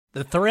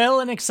The thrill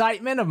and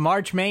excitement of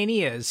March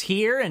Mania is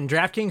here, and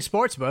DraftKings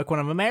Sportsbook, one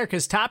of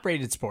America's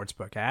top-rated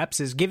sportsbook apps,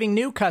 is giving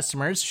new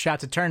customers a shot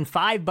to turn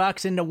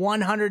 $5 into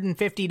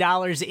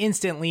 $150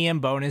 instantly in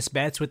bonus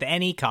bets with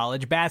any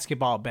college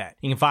basketball bet.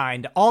 You can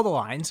find all the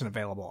lines and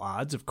available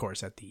odds, of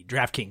course, at the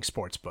DraftKings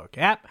Sportsbook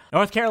app.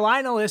 North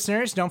Carolina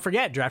listeners, don't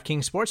forget,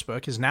 DraftKings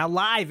Sportsbook is now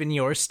live in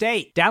your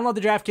state. Download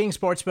the DraftKings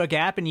Sportsbook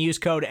app and use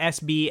code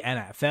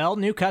SBNFL.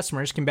 New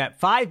customers can bet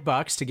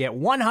 $5 to get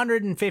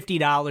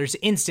 $150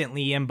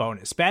 instantly in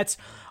bonus bets,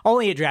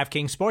 only at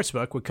DraftKings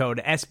Sportsbook with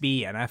code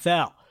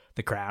SBNFL.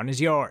 The crown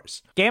is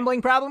yours.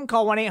 Gambling problem?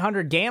 Call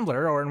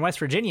 1-800-GAMBLER, or in West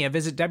Virginia,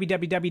 visit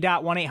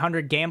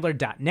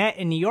www.1800gambler.net.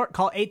 In New York,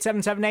 call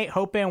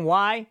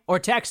 877-8-HOPE-NY or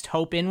text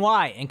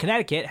HOPE-NY. In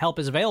Connecticut, help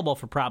is available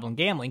for problem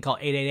gambling. Call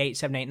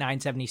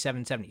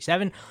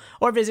 888-789-7777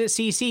 or visit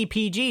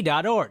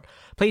ccpg.org.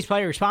 Please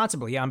play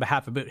responsibly on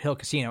behalf of Boot Hill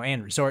Casino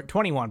and Resort.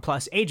 21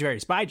 plus, age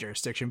varies by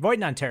jurisdiction. Void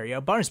in Ontario.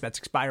 Bonus bets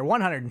expire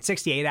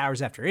 168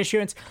 hours after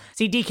issuance.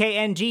 See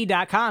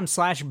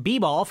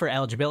dkng.com/bball for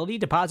eligibility,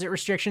 deposit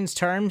restrictions,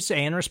 terms,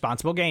 and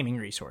responsible gaming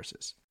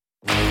resources.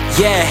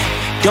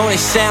 Yeah, don't it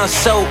sound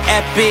so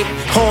epic?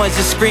 Horns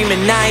are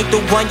screaming, I ain't the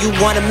one you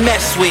wanna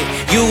mess with.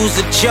 Use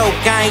a joke,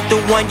 I ain't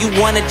the one you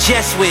wanna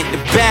jest with. The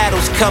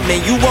battle's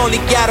coming, you only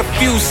got a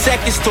few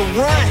seconds to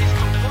run.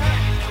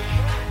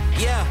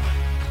 Yeah.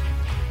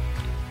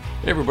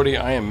 Hey everybody,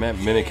 I am Matt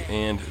Minnick,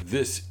 and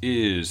this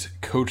is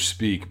Coach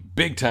Speak.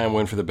 Big time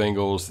win for the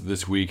Bengals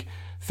this week.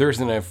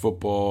 Thursday Night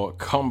Football,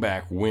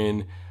 comeback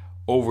win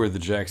over the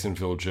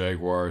Jacksonville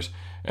Jaguars.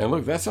 And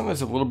look, that's something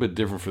that's a little bit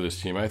different for this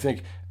team. I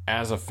think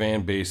as a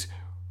fan base,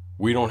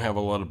 we don't have a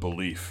lot of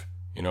belief.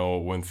 You know,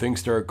 when things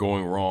start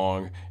going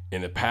wrong,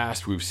 in the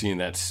past we've seen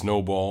that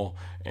snowball,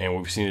 and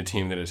we've seen a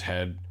team that has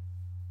had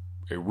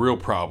a real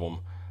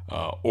problem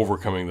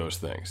overcoming those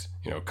things.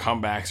 You know,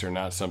 comebacks are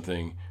not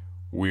something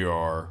we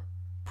are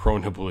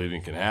prone to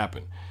believing can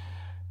happen.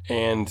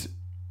 And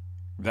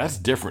that's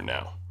different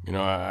now. You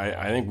know,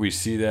 I think we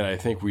see that. I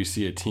think we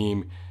see a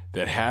team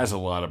that has a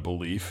lot of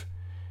belief.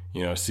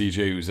 You know,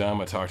 CJ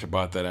Uzomah talked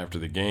about that after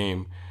the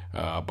game,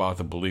 about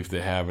the belief they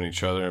have in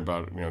each other,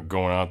 about, you know,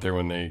 going out there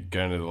when they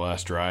got into the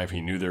last drive.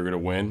 He knew they were going to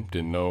win.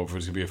 Didn't know if it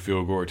was going to be a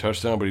field goal or a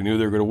touchdown, but he knew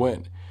they were going to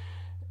win.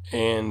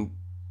 And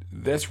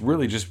that's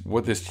really just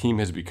what this team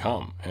has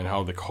become and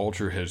how the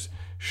culture has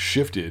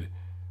shifted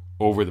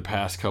over the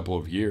past couple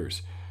of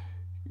years.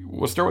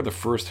 We'll start with the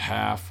first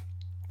half.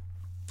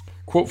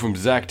 Quote from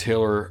Zach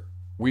Taylor: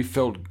 "We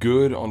felt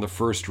good on the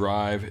first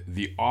drive.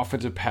 The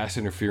offensive pass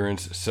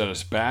interference set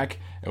us back,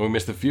 and we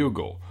missed the field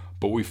goal.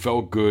 But we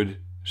felt good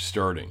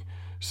starting."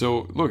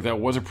 So, look, that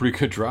was a pretty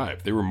good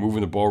drive. They were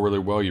moving the ball really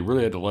well. You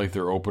really had to like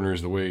their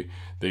openers, the way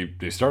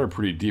they started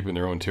pretty deep in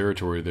their own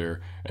territory there,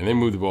 and they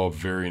moved the ball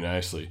very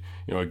nicely.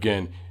 You know,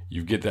 again,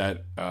 you get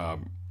that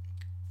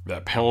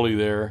that penalty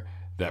there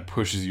that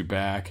pushes you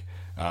back.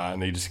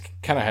 And they just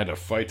kind of had to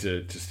fight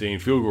to stay in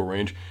field goal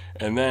range.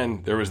 And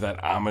then there was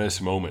that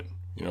ominous moment,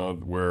 you know,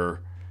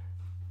 where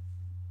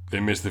they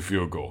missed the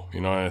field goal.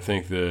 You know, and I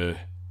think the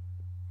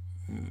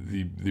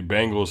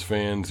Bengals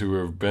fans who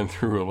have been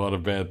through a lot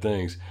of bad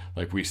things,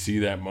 like, we see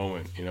that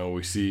moment. You know,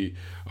 we see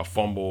a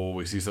fumble,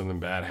 we see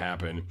something bad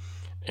happen,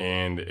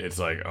 and it's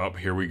like, oh,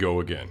 here we go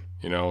again.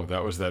 You know,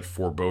 that was that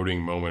foreboding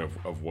moment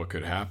of what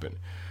could happen.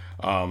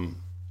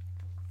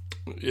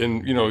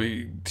 And, you know,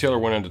 Taylor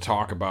went on to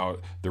talk about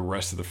the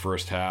rest of the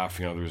first half.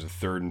 You know, there was a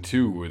 3rd and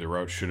 2 where the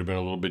route should have been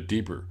a little bit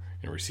deeper.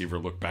 You know, receiver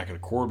looked back at the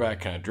quarterback,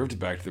 kind of drifted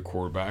back to the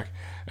quarterback,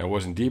 and it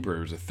wasn't deeper.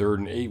 It was a 3rd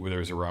and 8 where there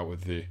was a route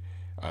with the,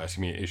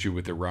 issue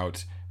with the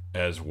routes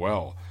as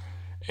well.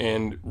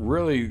 And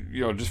really,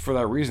 you know, just for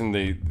that reason,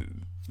 they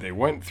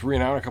went 3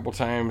 and out a couple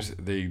times.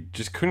 They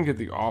just couldn't get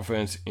the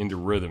offense into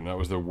rhythm. That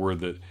was the word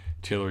that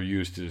Taylor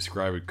used to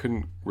describe it.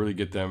 Couldn't really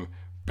get them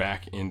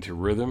back into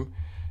rhythm.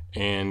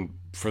 And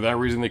for that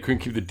reason, they couldn't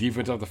keep the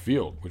defense off the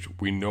field, which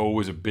we know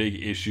was a big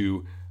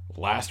issue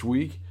last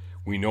week.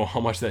 We know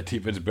how much that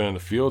defense has been on the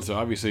field. So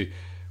obviously,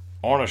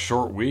 on a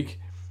short week,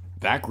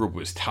 that group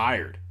was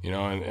tired, you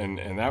know,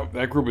 and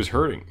that group was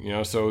hurting, you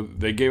know. So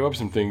they gave up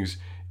some things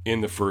in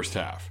the first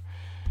half.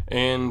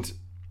 And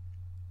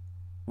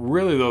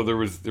really, though, there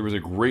was a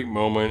great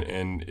moment,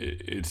 and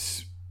it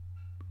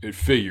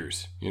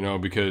figures, you know,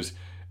 because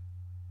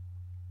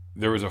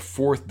there was a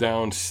 4th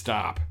down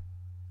stop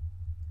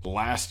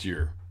last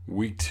year,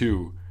 week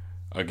 2,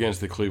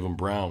 against the Cleveland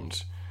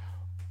Browns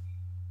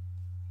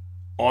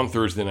on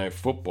Thursday Night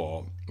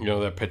Football, you know,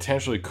 that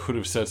potentially could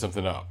have set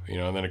something up, you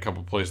know. And then a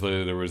couple plays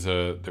later, there was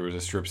a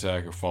strip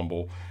sack, a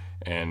fumble,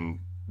 and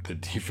the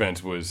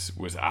defense was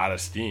out of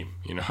steam,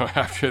 you know,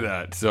 after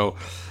that. So,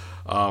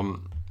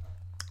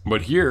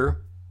 but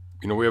here,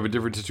 you know, we have a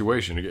different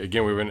situation.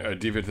 Again, we have a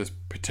defense that's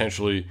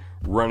potentially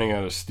running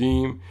out of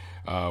steam.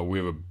 We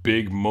have a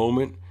big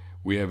moment.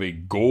 We have a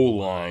goal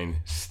line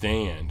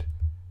stand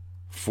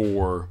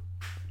for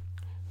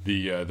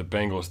the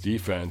Bengals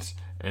defense,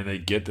 and they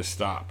get the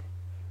stop.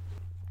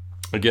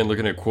 Again,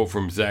 looking at a quote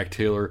from Zach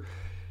Taylor,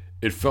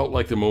 it felt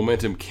like the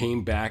momentum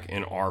came back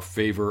in our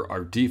favor.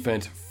 Our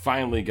defense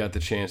finally got the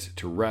chance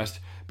to rest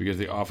because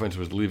the offense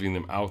was leaving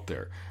them out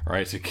there. All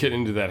right, so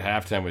getting into that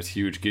halftime was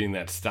huge. Getting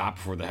that stop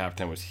before the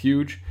halftime was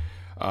huge.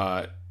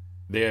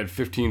 They had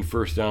 15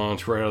 first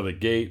downs right out of the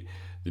gate.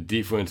 The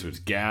defense was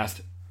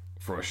gassed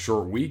for a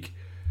short week.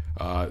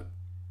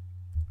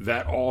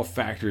 That all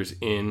factors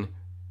in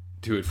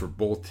to it for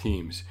both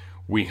teams.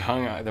 We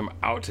hung them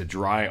out to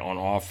dry on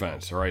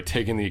offense, all right,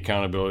 taking the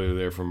accountability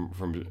there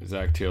from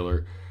Zach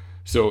Taylor.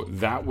 So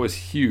that was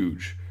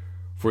huge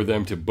for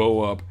them to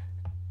bow up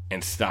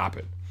and stop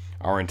it.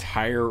 Our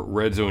entire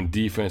red zone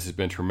defense has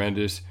been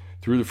tremendous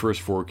through the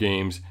first 4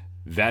 games.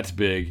 That's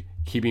big.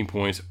 Keeping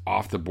points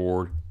off the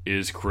board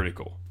is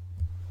critical.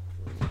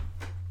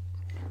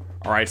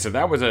 All right, so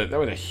that was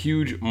a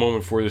huge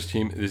moment for this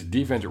team. This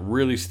defense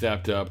really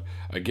stepped up.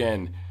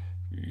 Again,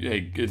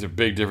 it's a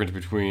big difference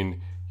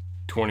between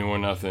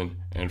 21-0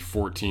 and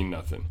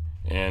 14-0.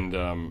 And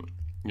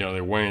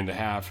they went into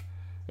half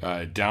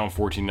down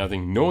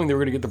 14-0, knowing they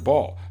were going to get the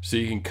ball. So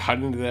you can cut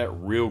into that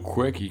real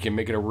quick. You can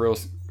make it a real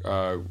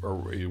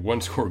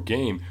one-score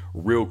game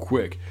real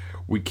quick.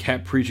 We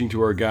kept preaching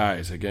to our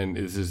guys. Again,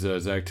 this is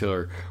Zach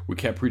Taylor. We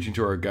kept preaching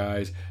to our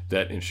guys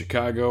that in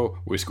Chicago,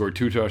 we scored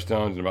 2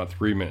 touchdowns in about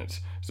 3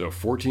 minutes. So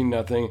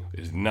 14-0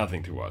 is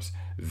nothing to us.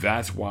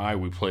 That's why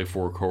we play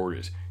 4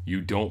 quarters. You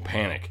don't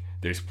panic.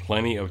 There's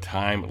plenty of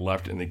time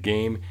left in the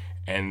game,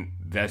 and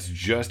that's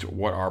just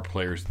what our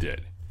players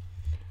did.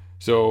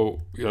 So,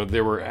 they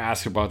were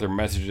asked about their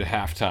message at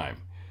halftime.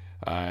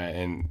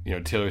 And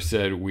Taylor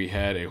said we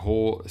had a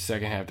whole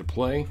second half to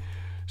play,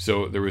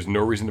 so there was no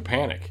reason to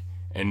panic.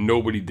 And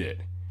nobody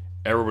did.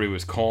 Everybody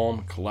was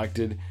calm,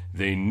 collected.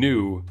 They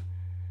knew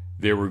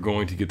they were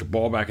going to get the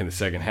ball back in the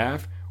second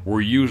half.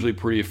 We're usually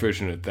pretty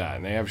efficient at that,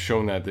 and they have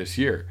shown that this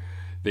year.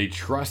 They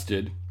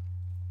trusted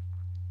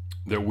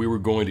that we were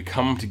going to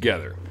come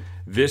together.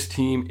 This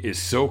team is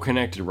so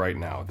connected right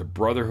now. The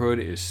brotherhood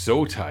is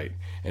so tight,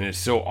 and it's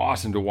so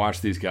awesome to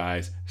watch these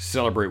guys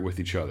celebrate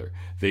with each other.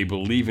 They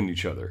believe in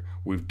each other.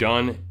 We've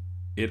done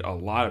it a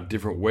lot of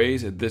different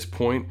ways at this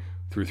point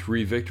through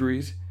 3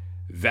 victories.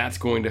 That's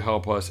going to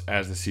help us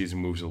as the season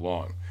moves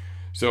along.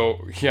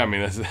 So, yeah, I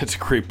mean, that's a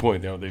great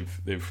point.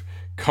 They've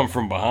come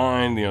from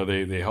behind.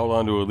 They held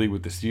on to a lead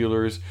with the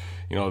Steelers.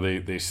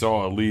 They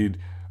saw a lead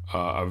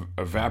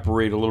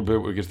evaporate a little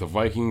bit against the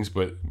Vikings,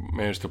 but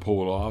managed to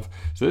pull it off.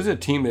 So this is a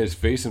team that has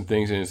faced some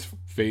things and has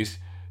faced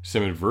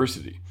some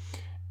adversity.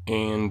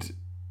 And,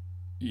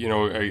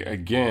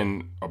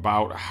 again,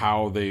 about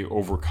how they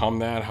overcome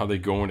that, how they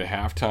go into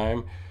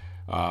halftime.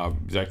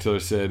 Zach Taylor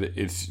said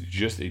it's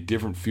just a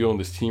different feel in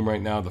this team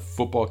right now. The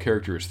football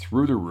character is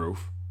through the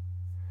roof.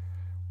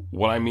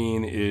 What I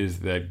mean is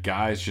that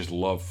guys just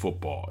love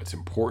football. It's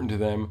important to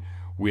them.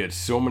 We had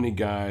so many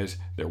guys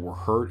that were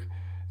hurt,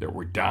 that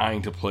were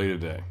dying to play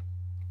today.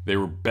 They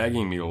were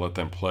begging me to let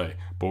them play,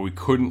 but we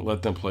couldn't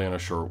let them play on a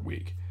short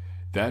week.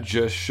 That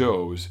just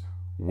shows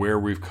where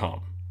we've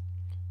come,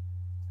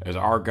 as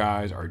our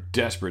guys are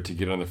desperate to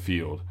get on the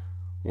field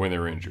when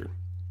they're injured.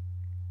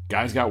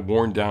 Guys got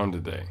worn down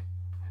today.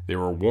 They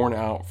were worn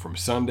out from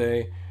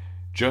Sunday,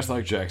 just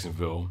like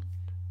Jacksonville,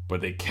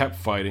 but they kept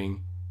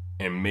fighting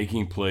and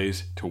making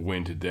plays to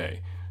win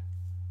today.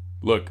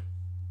 Look,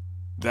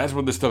 that's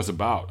what this stuff's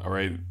about, all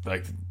right?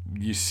 Like,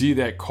 you see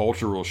that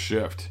cultural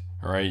shift,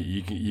 all right?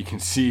 You can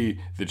see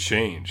the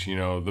change,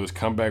 those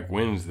comeback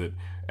wins that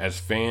as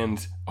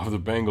fans of the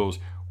Bengals,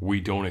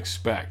 we don't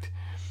expect.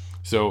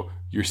 So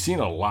you're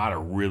seeing a lot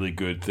of really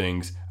good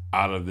things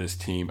out of this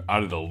team,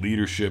 out of the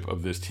leadership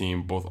of this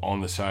team, both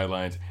on the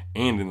sidelines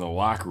and in the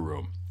locker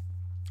room.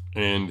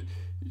 And,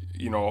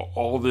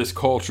 all this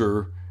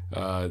culture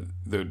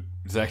that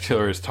Zach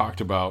Taylor has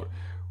talked about,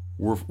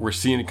 we're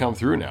seeing it come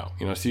through now.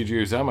 C.J.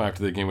 Uzomah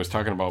after the game was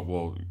talking about,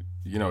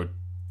 it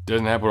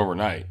doesn't happen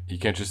overnight. You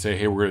can't just say,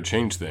 hey, we're going to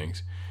change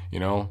things.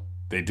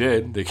 They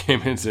did. They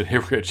came in and said, hey,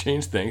 we're going to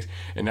change things.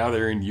 And now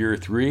they're in year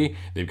 3.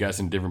 They've got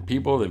some different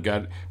people. They've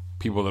got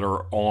people that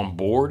are on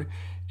board.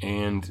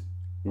 And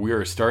we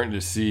are starting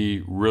to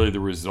see really the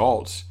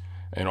results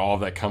and all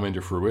of that come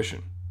into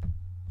fruition.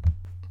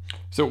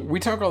 So we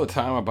talk all the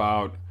time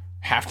about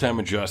halftime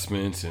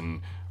adjustments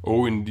and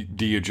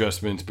O&D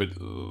adjustments, but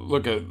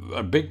look,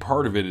 a big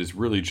part of it is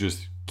really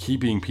just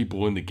keeping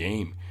people in the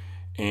game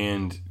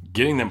and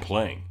getting them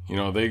playing.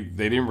 They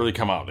didn't really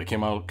come out. They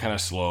came out kind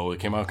of slow. They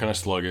came out kind of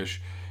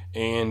sluggish.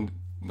 And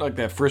like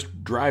that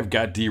first drive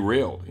got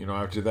derailed.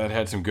 After that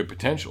had some good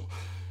potential.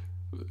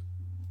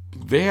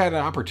 They had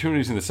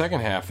opportunities in the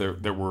second half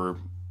that were,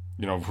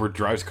 where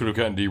drives could have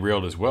gotten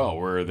derailed as well,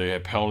 where they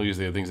had penalties,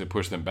 they had things that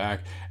pushed them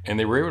back, and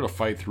they were able to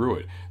fight through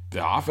it.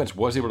 The offense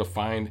was able to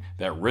find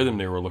that rhythm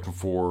they were looking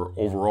for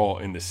overall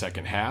in the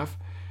second half.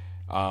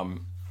 But,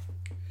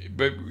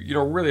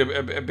 really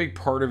a big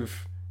part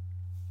of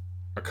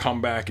a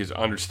comeback is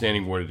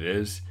understanding what it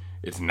is.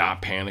 It's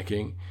not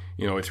panicking.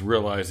 It's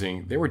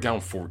realizing they were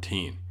down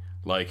 14.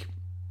 And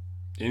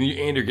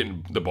you're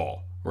getting the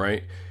ball,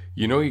 right?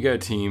 You got a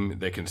team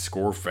that can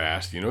score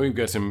fast. You've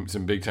got some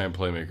big-time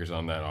playmakers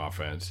on that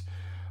offense.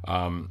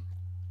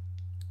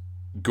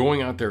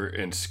 going out there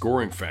and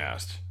scoring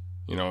fast,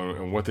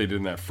 and what they did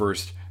in that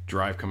first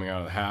drive coming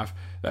out of the half,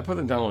 that put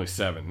them down only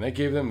 7. That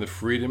gave them the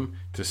freedom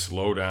to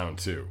slow down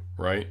too,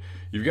 right?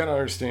 You've got to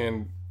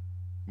understand,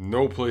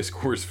 no play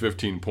scores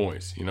 15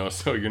 points,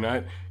 so you're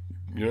not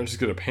just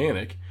going to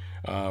panic,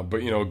 but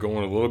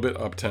going a little bit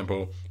up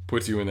tempo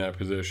puts you in that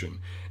position.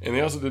 And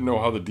they also didn't know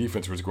how the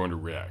defense was going to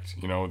react.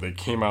 They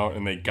came out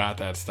and they got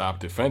that stop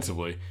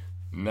defensively.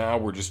 Now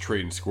we're just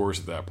trading scores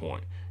at that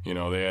point.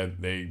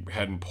 They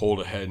hadn't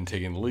pulled ahead and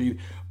taken the lead,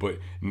 but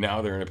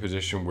now they're in a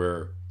position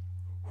where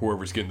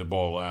whoever's getting the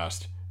ball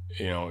last,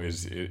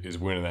 is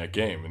winning that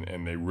game,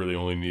 and they really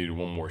only needed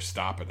one more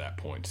stop at that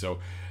point. So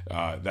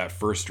that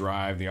first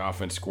drive, the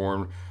offense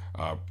scoring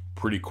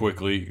pretty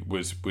quickly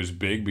was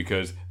big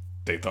because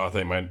they thought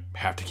they might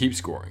have to keep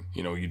scoring.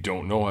 You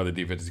don't know how the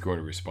defense is going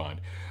to respond,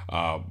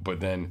 but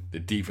then the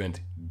defense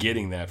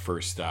getting that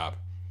first stop,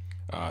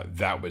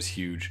 that was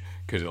huge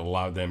because it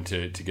allowed them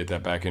to get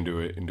that back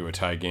into a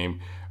tie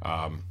game.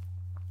 And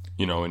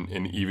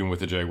even with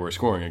the Jaguars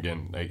scoring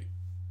again,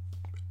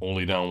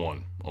 only down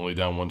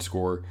one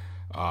score.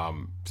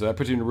 So that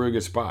puts you in a really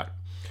good spot.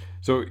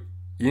 So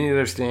you need to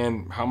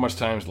understand how much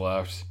time's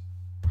left,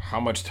 how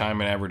much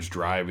time an average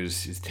drive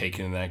is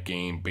taken in that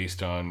game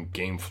based on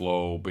game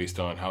flow, based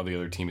on how the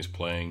other team is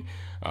playing.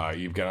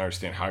 You've got to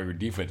understand how your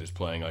defense is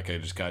playing, like I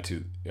just got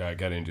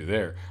into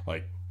there.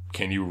 Like,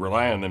 can you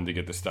rely on them to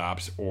get the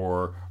stops,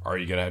 or are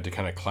you going to have to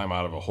kind of climb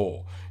out of a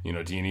hole?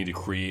 Do you need to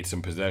create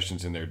some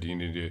possessions in there? Do you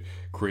need to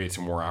create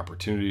some more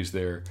opportunities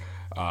there?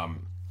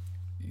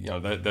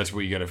 That's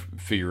what you got to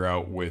figure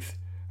out with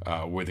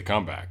the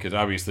comeback, because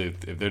obviously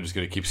if they're just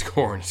going to keep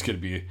scoring, it's going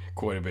to be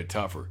quite a bit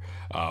tougher.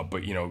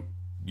 But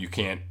you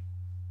can't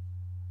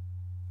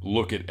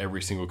look at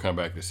every single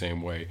comeback the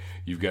same way.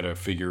 You've got to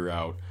figure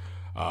out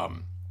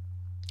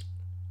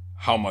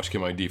how much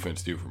can my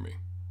defense do for me.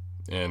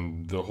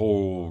 And the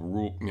whole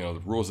rule,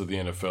 the rules of the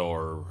NFL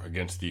are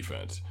against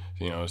defense.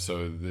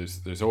 So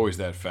there's always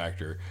that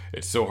factor.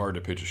 It's so hard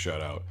to pitch a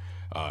shutout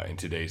in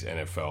today's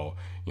NFL.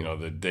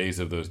 The days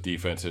of those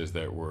defenses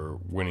that were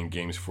winning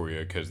games for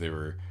you because they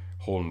were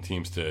holding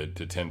teams to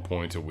 10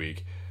 points a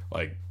week,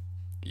 like,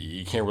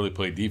 you can't really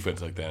play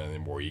defense like that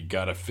anymore. You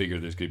got to figure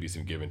there's going to be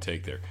some give and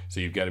take there.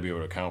 So you've got to be able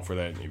to account for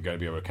that, and you've got to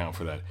be able to account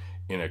for that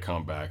in a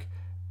comeback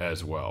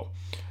as well.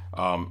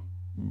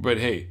 But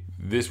hey,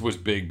 this was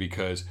big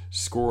because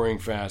scoring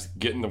fast,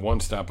 getting the one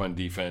stop on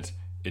defense,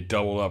 it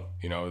doubled up.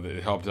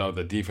 It helped out.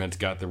 The defense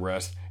got the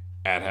rest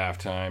at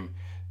halftime.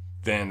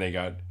 Then they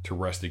got to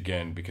rest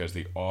again because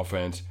the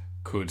offense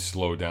could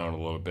slow down a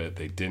little bit.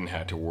 They didn't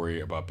have to worry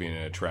about being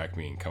in a track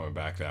meet and coming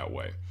back that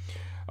way.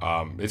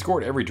 They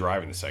scored every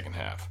drive in the second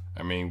half.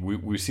 I mean,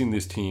 we've seen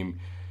this team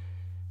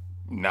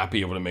not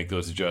be able to make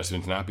those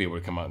adjustments, not be able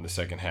to come out in the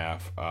second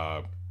half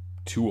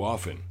too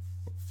often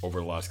over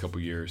the last couple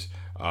of years.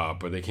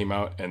 But they came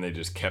out and they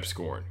just kept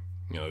scoring.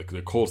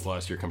 The Colts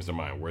last year comes to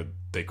mind, where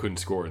they couldn't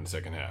score in the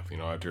second half.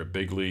 After a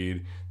big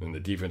lead, then the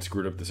defense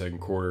screwed up the second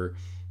quarter,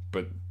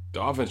 but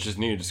the offense just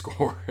needed to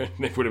score, and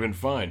they would have been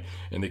fine,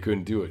 and they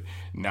couldn't do it.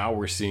 Now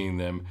we're seeing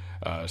them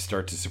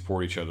start to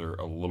support each other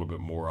a little bit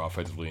more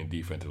offensively and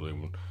defensively.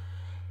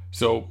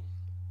 So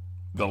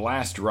the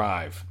last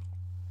drive,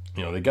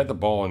 they got the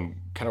ball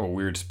in kind of a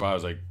weird spot. It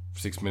was like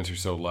 6 minutes or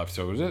so left,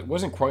 so it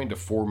wasn't quite into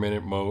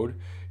 4-minute mode.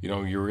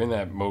 You were in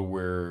that mode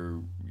where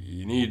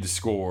you needed to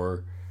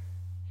score.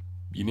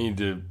 You need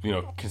to,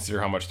 consider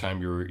how much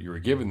time you were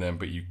giving them,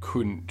 but you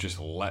couldn't just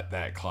let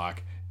that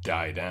clock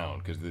die down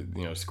because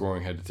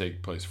scoring had to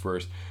take place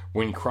first.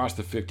 When you cross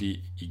the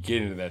 50, you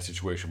get into that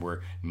situation where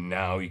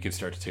now you can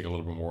start to take a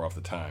little bit more off the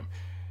time.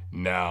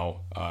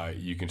 Now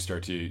you can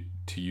start to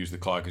use the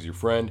clock as your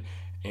friend,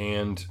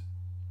 and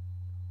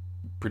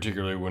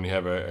particularly when you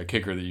have a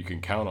kicker that you can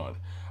count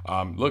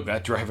on. Look,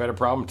 that drive had a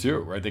problem too,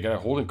 right? They got a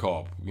holding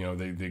call.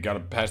 They got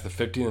to pass the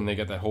 50, and they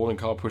got that holding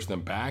call, pushed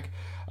them back.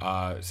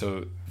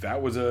 So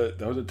that was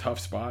a tough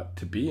spot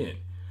to be in.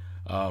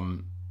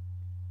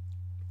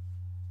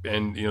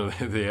 And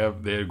they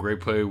had a great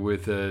play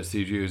with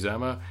CJ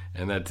Uzomah,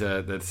 and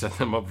that set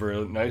them up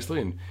very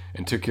nicely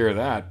and took care of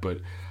that. But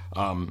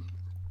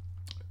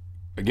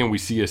again, we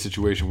see a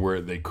situation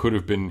where they could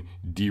have been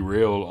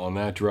derailed on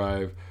that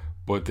drive,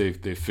 but they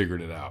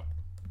figured it out.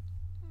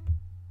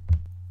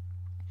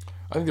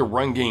 I think the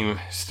run game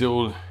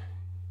still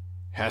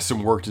has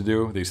some work to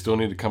do. They still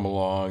need to come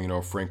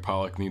along. Frank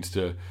Pollock needs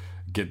to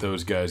get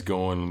those guys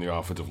going on the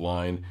offensive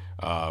line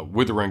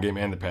with the run game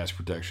and the pass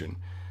protection.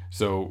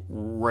 So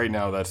right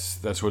now,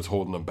 that's what's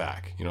holding them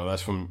back.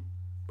 That's from,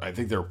 I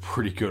think they're a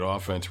pretty good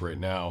offense right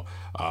now,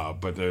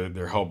 but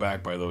they're held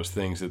back by those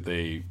things that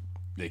they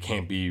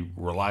can't be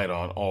relied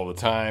on all the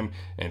time,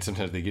 and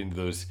sometimes they get into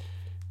those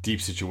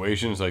deep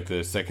situations like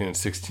the 2nd and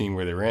 16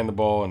 where they ran the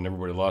ball and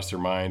everybody lost their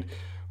mind.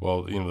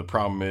 Well, the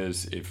problem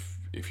is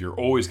if you're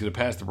always going to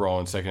pass the ball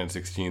on 2nd and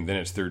 16, then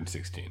it's 3rd and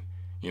 16.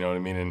 You know what I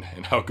mean?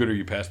 And how good are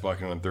you pass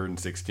blocking on 3rd and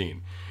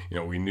 16?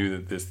 We knew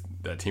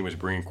that team was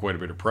bringing quite a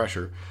bit of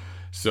pressure.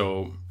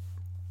 So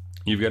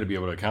you've got to be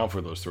able to account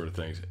for those sort of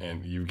things,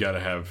 and you got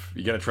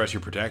to trust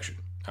your protection.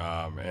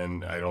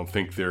 And I don't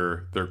think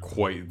they're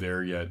quite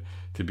there yet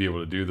to be able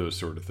to do those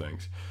sort of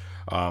things.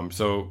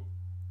 So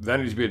that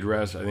needs to be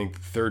addressed. I think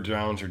third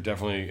downs are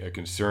definitely a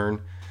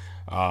concern.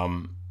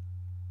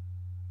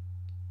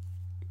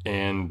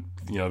 And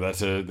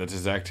that's a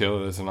Zac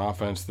Taylor, that's an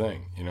offense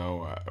thing.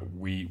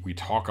 We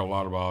talk a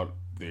lot about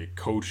the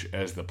coach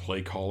as the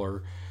play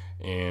caller,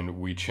 and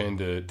we tend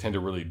to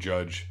really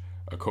judge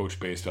a coach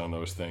based on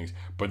those things.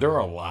 But there are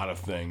a lot of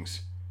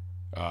things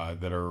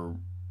that are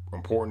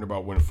important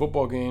about winning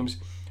football games.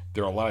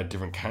 There are a lot of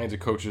different kinds of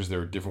coaches. There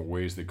are different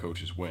ways that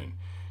coaches win.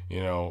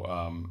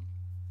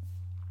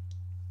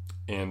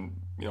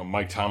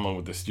 Mike Tomlin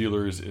with the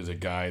Steelers is a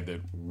guy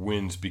that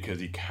wins because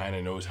he kind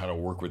of knows how to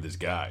work with his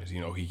guys.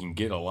 He can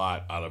get a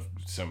lot out of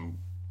some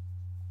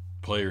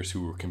players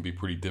who can be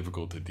pretty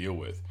difficult to deal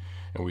with,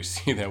 and we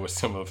see that with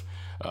some of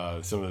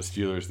the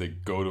Steelers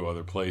that go to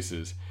other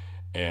places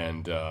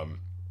and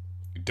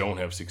don't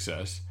have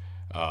success,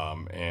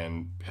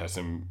 and have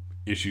some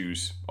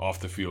issues off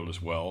the field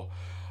as well.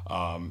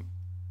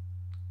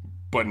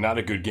 But not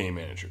a good game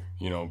manager.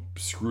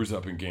 Screws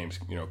up in games,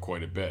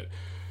 quite a bit.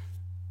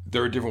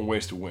 There are different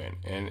ways to win,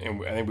 and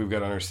I think we've got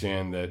to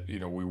understand that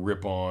we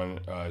rip on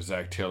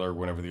Zac Taylor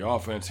whenever the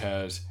offense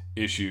has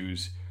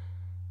issues.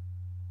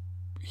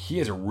 He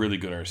has a really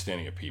good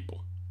understanding of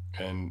people,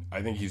 and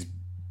I think he's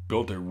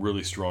built a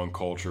really strong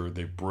culture.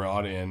 They've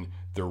brought in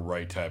the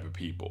right type of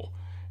people,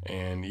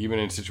 and even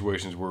in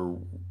situations where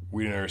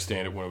we didn't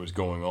understand it when it was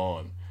going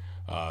on,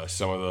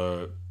 some of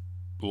the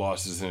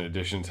losses and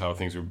additions, how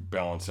things are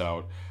balanced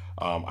out.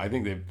 I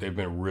think they've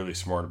been really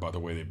smart about the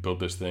way they built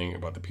this thing,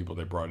 about the people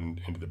they brought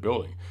into the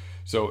building.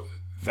 So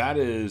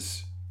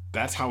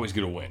that's how he's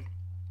going to win,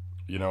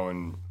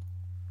 and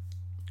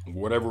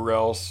whatever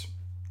else,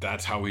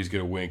 that's how he's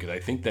going to win, because I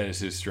think that is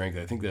his strength.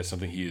 I think that's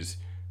something he is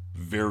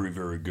very,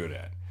 very good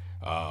at.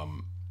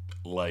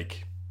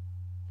 Like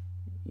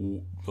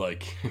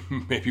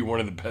maybe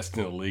one of the best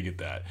in the league at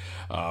that.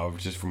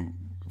 Just from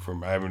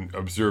I haven't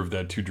observed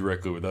that too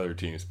directly with other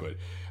teams, but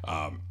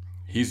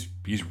he's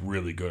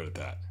really good at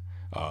that.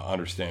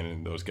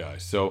 Understanding those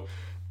guys. So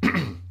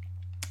I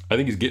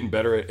think he's getting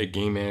better at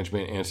game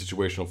management and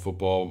situational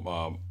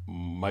football.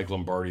 Mike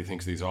Lombardi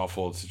thinks he's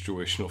awful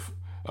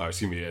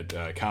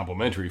at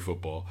complimentary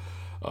football.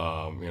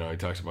 He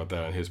talks about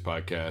that on his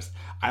podcast.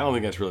 I don't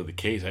think that's really the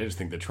case. I just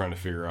think they're trying to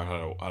figure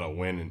out how to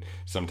win, and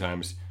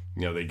sometimes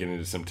they get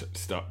into some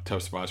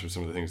tough spots with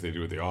some of the things they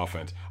do with the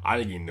offense. I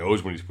think he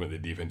knows when he's putting the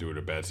defense into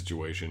a bad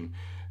situation.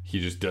 He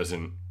just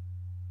doesn't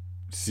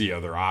see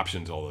other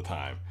options all the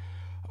time.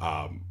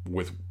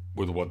 With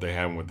what they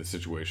have and with the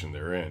situation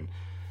they're in.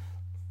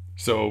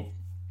 So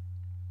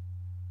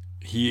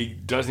he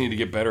does need to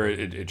get better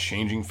at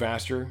changing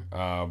faster,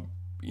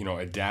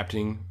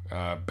 adapting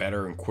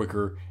better and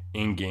quicker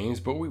in games.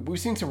 But we've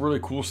seen some really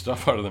cool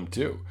stuff out of them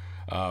too,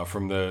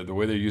 from the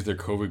way they used their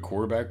COVID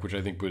quarterback, which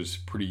I think was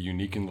pretty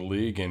unique in the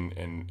league and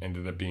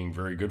ended up being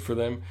very good for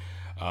them.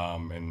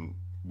 And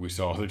we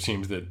saw other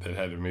teams that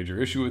had a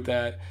major issue with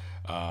that.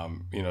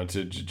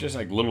 To just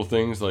like little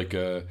things like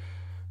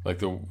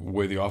the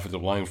way the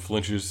offensive line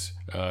flinches,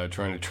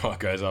 trying to draw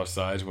guys off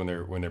sides when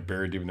they're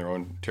buried deep in their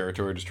own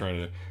territory, just trying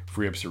to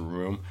free up some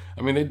room.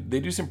 I mean, they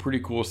do some pretty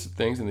cool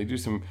things, and they do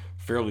some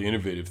fairly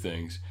innovative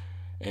things.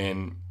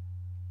 And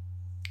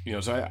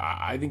so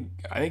I think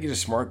he's a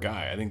smart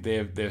guy. I think they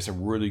have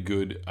some really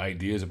good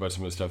ideas about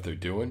some of the stuff they're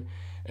doing,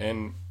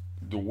 and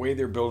the way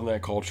they're building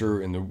that culture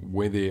and the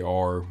way they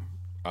are,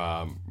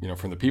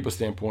 from the people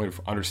standpoint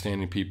of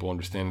understanding people,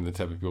 understanding the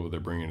type of people they're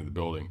bringing into the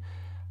building.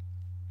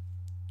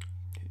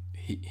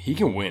 He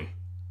can win,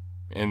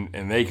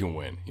 and they can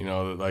win.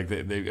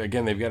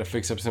 They've got to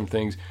fix up some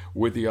things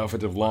with the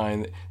offensive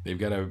line. They've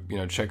got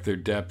to check their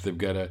depth. They've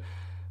got to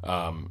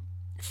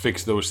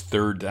fix those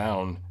third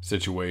down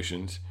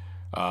situations.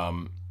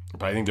 But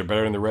I think they're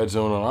better in the red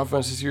zone on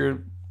offense this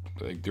year.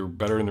 Like they're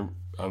better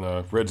on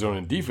the red zone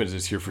and defense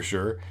this year for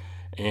sure.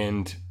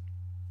 And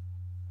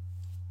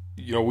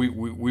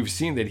we've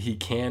seen that he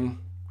can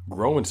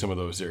grow in some of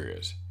those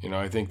areas.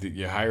 I think that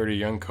you hired a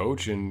young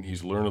coach and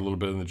he's learned a little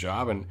bit on the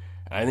job, and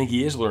I think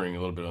he is learning a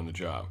little bit on the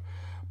job.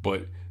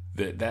 But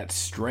that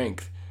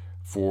strength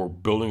for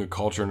building a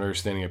culture and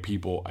understanding of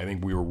people, I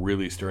think we were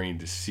really starting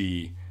to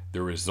see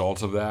the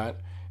results of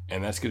that,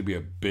 and that's going to be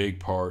a big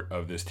part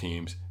of this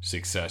team's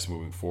success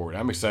moving forward.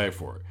 I'm excited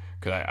for it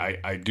because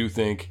I do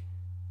think,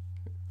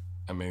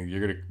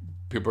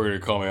 people are going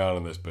to call me out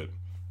on this, but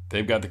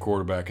they've got the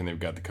quarterback and they've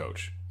got the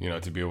coach,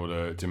 to be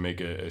able to make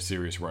a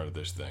serious run at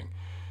this thing.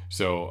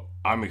 So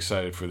I'm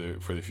excited for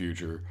the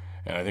future,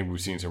 and I think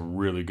we've seen some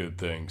really good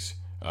things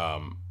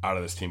out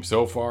of this team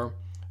so far.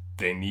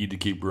 They need to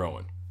keep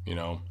growing.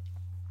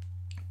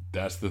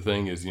 That's the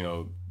thing is,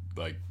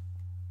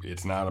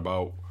 it's not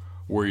about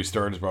where you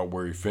start, it's about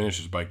where you finish.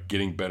 It's about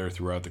getting better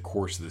throughout the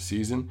course of the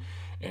season,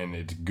 and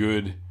it's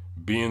good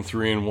being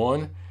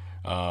 3-1,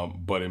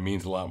 but it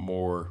means a lot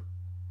more,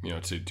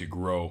 to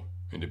grow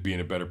and to be in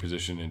a better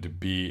position and to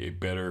be a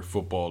better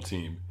football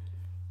team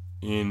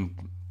in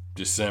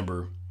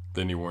December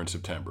than you were in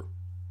September.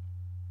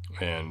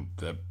 And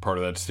that part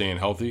of that's staying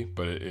healthy,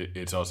 but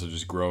it's also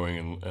just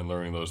growing and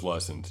learning those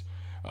lessons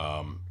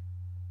about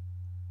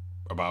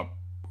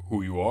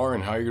who you are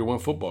and how you're going to win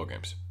football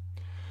games.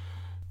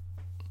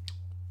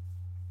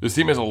 This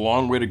team has a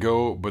long way to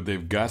go, but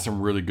they've got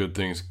some really good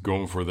things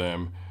going for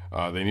them.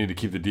 They need to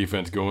keep the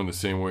defense going the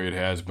same way it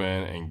has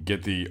been and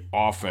get the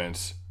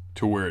offense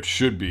to where it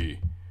should be.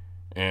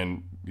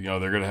 And, they're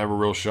going to have a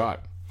real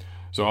shot.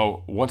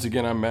 So, once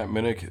again, I'm Matt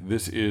Minnick.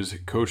 This is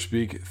Coach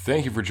Speak.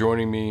 Thank you for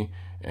joining me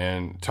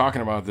and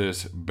talking about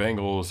this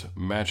Bengals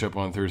matchup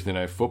on Thursday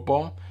Night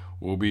Football.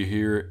 We'll be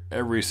here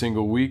every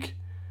single week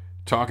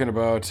talking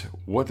about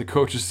what the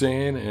coach is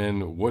saying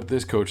and what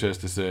this coach has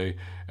to say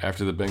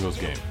after the Bengals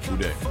game. Who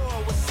day?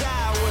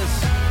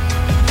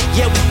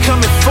 Yeah, we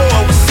coming forward.